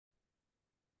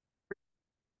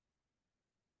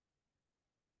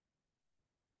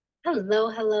Hello,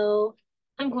 hello.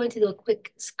 I'm going to do a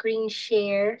quick screen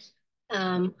share,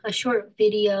 a short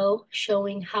video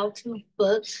showing how to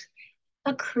book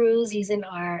a cruise using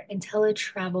our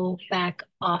IntelliTravel back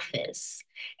office.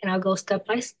 And I'll go step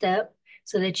by step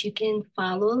so that you can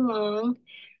follow along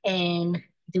and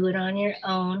do it on your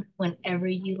own whenever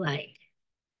you like.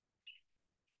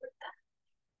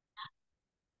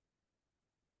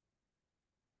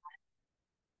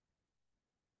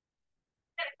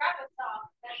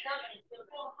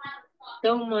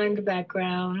 Don't mind the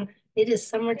background. It is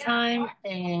summertime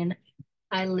and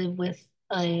I live with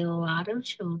a lot of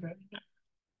children.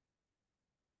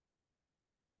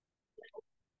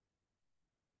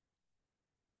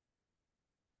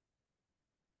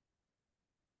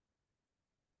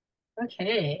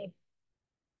 Okay.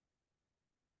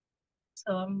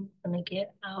 So I'm gonna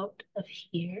get out of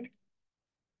here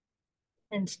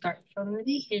and start from the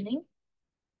beginning.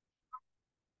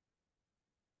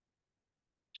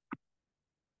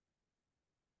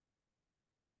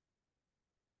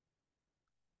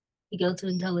 You go to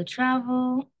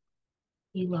IntelliTravel,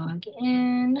 you log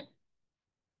in,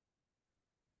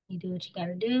 you do what you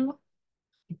gotta do.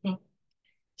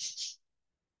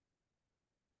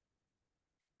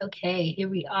 Okay, here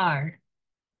we are.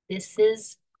 This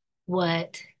is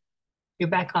what your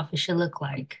back office should look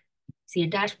like. See your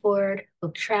dashboard,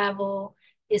 book travel.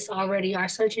 It's already, our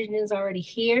search engine is already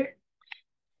here.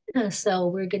 So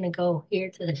we're gonna go here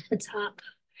to the top,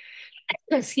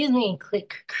 excuse me, and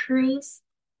click cruise.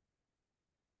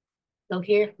 Go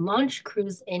here, launch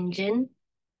cruise engine.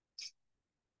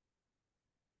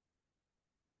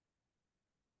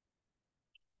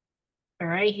 All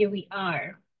right, here we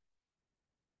are.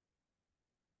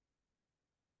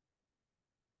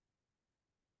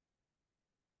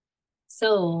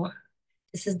 So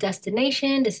this is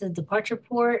destination, this is departure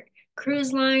port,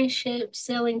 cruise line, ship,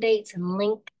 sailing dates, and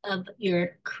link of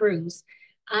your cruise.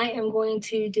 I am going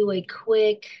to do a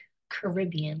quick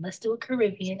Caribbean. Let's do a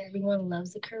Caribbean. Everyone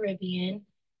loves the Caribbean.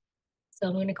 So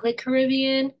I'm going to click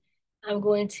Caribbean. I'm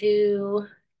going to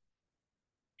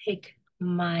pick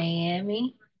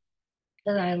Miami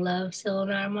because I love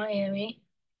sailing out of Miami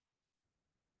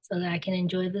so that I can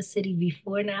enjoy the city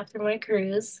before and after my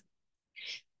cruise.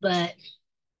 But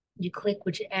you click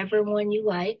whichever one you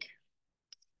like.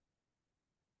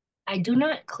 I do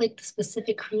not click the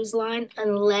specific cruise line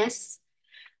unless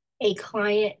a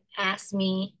client asks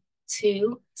me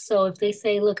to. So if they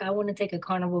say, look, I want to take a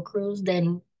Carnival cruise,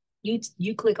 then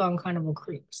you click on Carnival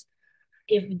cruise.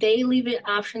 If they leave it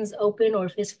options open or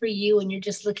if it's for you and you're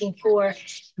just looking for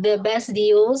the best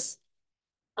deals,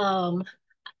 um,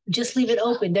 just leave it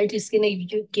open. They're just going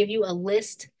to give you a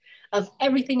list of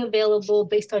everything available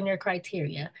based on your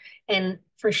criteria. And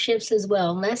for ships as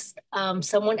well, unless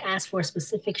someone asks for a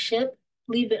specific ship,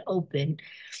 leave it open.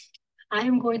 I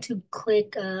am going to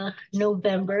click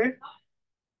November.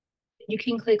 You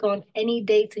can click on any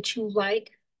date that you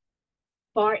like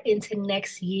far into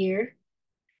next year.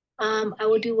 I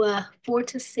will do a 4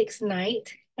 to 6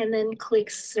 night and then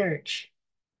click search.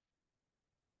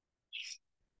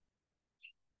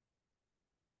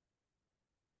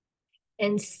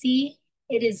 And see,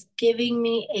 it is giving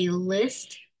me a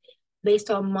list based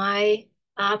on my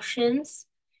options.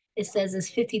 It says it's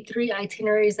 53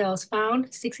 itineraries that was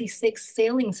found, 66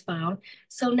 sailings found.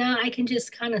 So now I can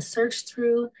just kind of search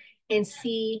through and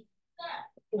see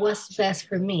what's best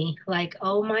for me. Like,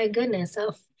 oh my goodness,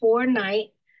 a 4 night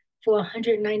for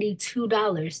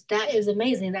 $192. That is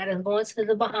amazing. That is going to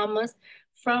the Bahamas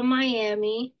from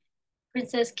Miami,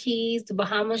 Princess Keys, the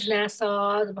Bahamas,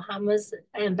 Nassau, the Bahamas,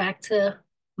 and back to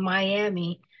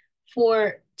Miami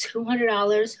for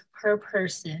 $200 per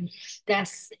person.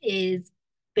 That's is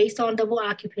based on double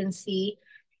occupancy.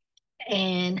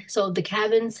 And so the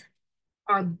cabins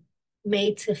are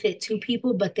made to fit 2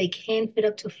 people, but they can fit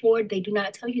up to 4. They do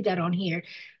not tell you that on here.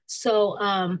 So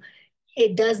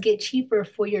it does get cheaper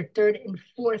for your third and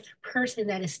fourth person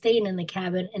that is staying in the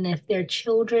cabin. And if they're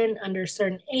children under a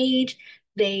certain age,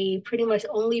 they pretty much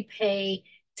only pay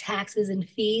taxes and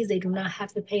fees. They do not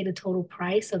have to pay the total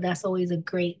price. So that's always a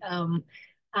great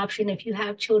option if you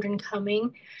have children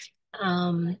coming.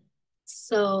 Um,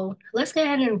 so let's go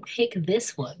ahead and pick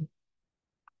this one.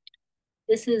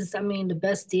 This is, I mean, the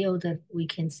best deal that we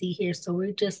can see here. So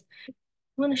we're just, I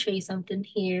want to show you something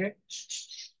here.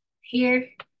 Here,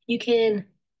 you can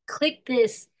click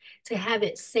this to have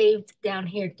it saved down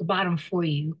here at the bottom for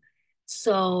you.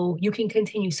 So you can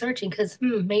continue searching because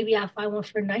maybe I'll find one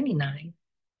for 99.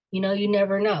 You know, you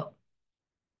never know.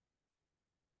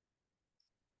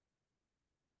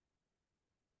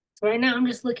 So right now I'm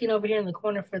just looking over here in the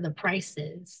corner for the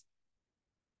prices.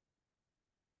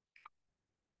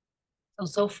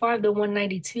 So far, the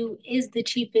 192 is the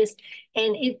cheapest,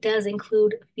 and it does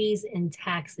include fees and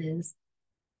taxes.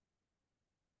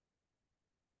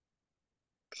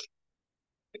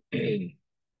 And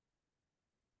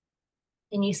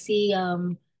you see,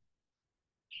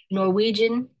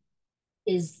 Norwegian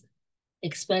is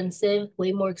expensive,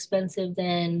 way more expensive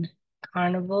than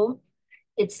Carnival.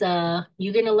 It's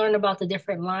you're gonna learn about the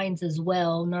different lines as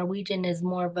well. Norwegian is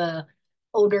more of a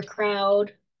older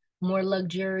crowd, more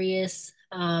luxurious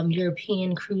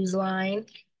European cruise line.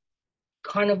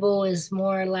 Carnival is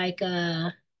more like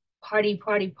a party,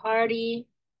 party, party,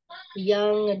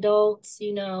 young adults,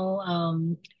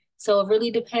 so it really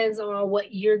depends on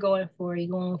what you're going for. Are you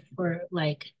going for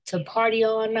like to party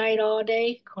all night, all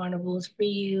day? Carnival is for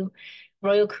you.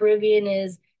 Royal Caribbean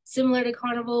is similar to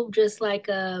Carnival, just like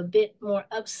a bit more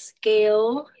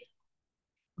upscale.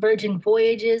 Virgin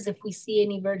Voyages, if we see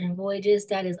any Virgin Voyages,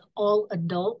 that is all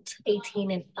adult, 18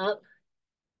 and up.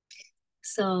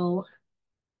 So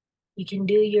you can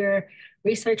do your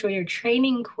research or your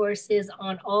training courses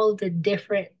on all the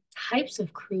different types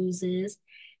of cruises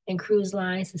and cruise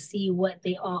lines to see what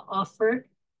they all offer.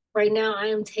 Right now, I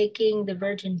am taking the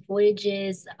Virgin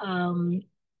Voyages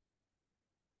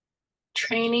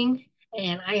training,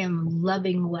 and I am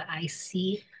loving what I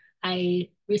see. I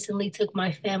recently took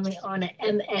my family on an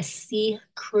MSC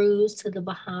cruise to the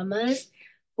Bahamas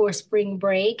for spring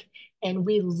break, and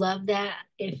we love that.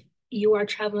 If you are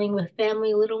traveling with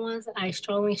family, little ones, I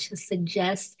strongly should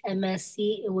suggest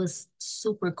MSC. It was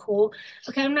super cool.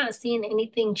 Okay, I'm not seeing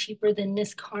anything cheaper than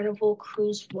this Carnival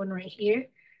cruise one right here.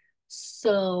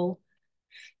 So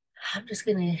I'm just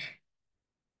gonna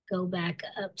go back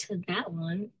up to that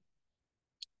one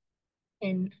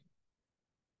and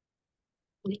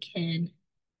we can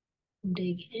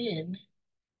dig in.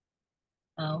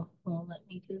 Oh, won't let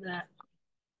me do that.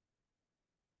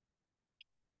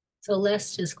 So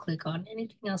let's just click on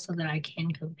anything else so that I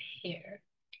can compare.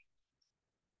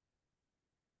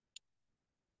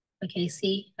 Okay,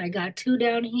 see, I got two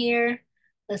down here.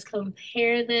 Let's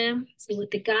compare them, see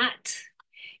what they got.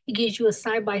 It gives you a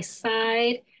side by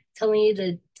side telling you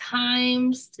the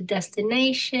times, the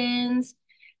destinations,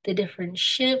 the different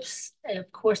ships, and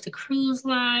of course, the cruise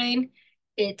line.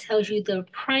 It tells you the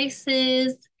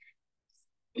prices,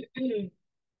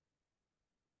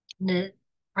 the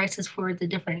prices for the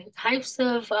different types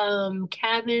of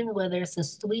cabin, whether it's a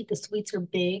suite. The suites are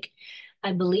big.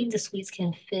 I believe the suites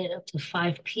can fit up to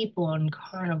 5 people on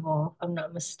Carnival, if I'm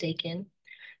not mistaken.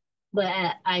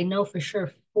 But I know for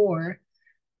sure four.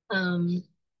 Um,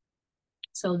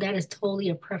 so that is totally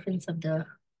a preference of the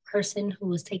person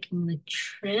who is taking the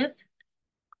trip.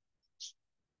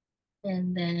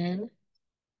 And then,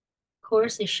 of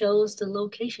course, it shows the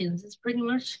locations. It's pretty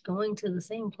much going to the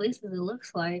same places, it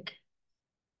looks like.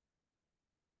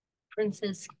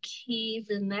 Princess Keys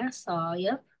and Nassau,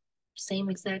 yep. Same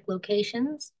exact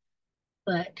locations,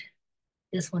 but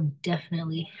this one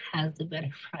definitely has the better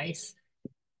price.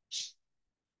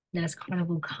 That's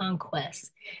Carnival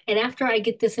Conquest. And after I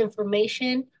get this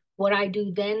information, what I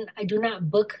do then, I do not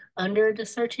book under the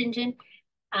search engine.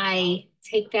 I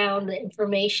take down the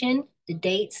information, the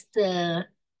dates, the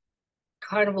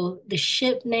Carnival, the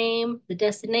ship name, the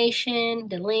destination,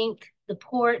 the link, the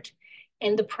port,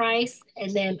 and the price.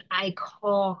 And then I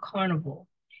call Carnival.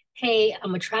 Hey,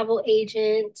 I'm a travel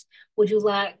agent. Would you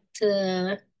like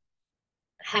to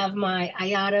have my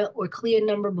IATA or CLIA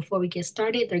number before we get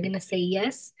started? They're going to say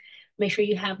yes. Make sure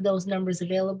you have those numbers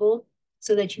available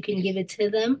so that you can give it to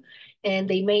them. And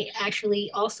they may actually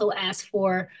also ask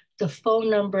for the phone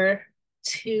number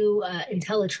to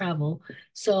inteletravel.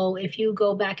 So if you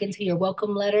go back into your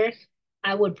welcome letter,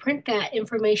 I would print that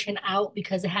information out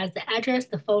because it has the address,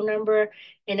 the phone number,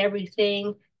 and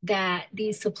everything that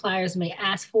these suppliers may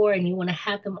ask for, and you want to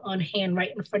have them on hand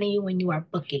right in front of you when you are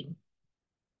booking.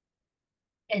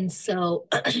 And so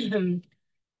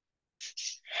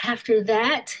after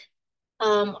that,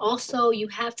 also you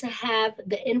have to have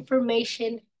the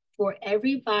information for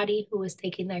everybody who is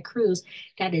taking that cruise.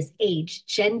 That is age,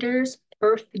 genders,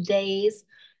 birthdays,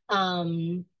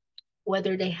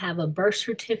 whether they have a birth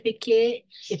certificate,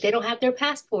 if they don't have their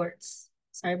passports.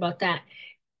 Sorry about that.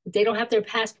 If they don't have their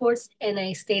passports and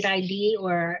a state ID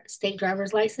or state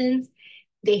driver's license,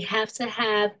 they have to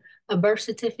have a birth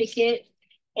certificate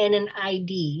and an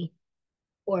ID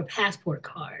or a passport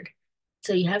card.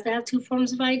 So you have to have two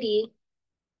forms of ID.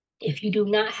 If you do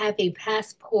not have a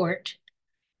passport,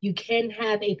 you can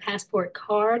have a passport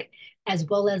card as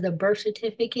well as a birth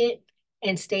certificate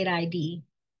and state ID.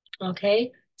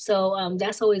 Okay, so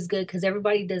that's always good because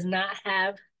everybody does not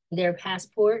have their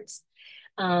passports.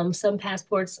 Some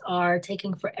passports are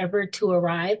taking forever to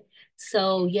arrive.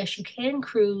 So yes, you can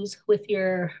cruise with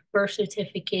your birth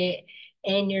certificate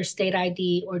and your state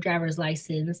ID or driver's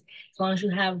license. As long as you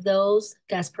have those,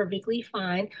 that's perfectly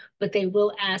fine. But they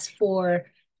will ask for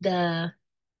the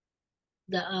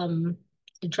the um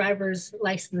the driver's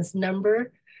license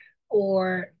number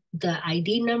or the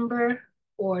ID number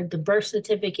or the birth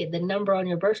certificate, the number on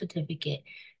your birth certificate.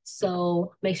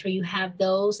 So make sure you have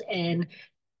those. And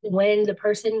when the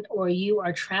person or you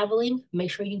are traveling,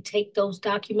 make sure you take those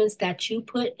documents that you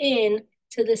put in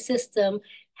to the system,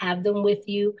 have them with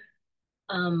you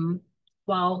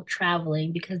while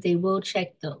traveling because they will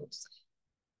check those.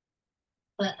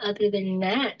 But other than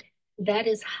that, that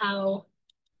is how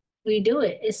we do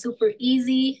it. It's super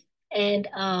easy and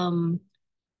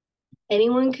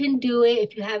anyone can do it.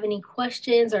 If you have any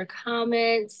questions or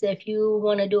comments, if you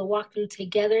want to do a walkthrough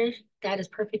together, that is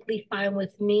perfectly fine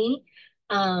with me.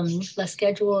 Let's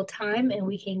schedule a time and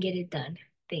we can get it done.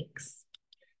 Thanks.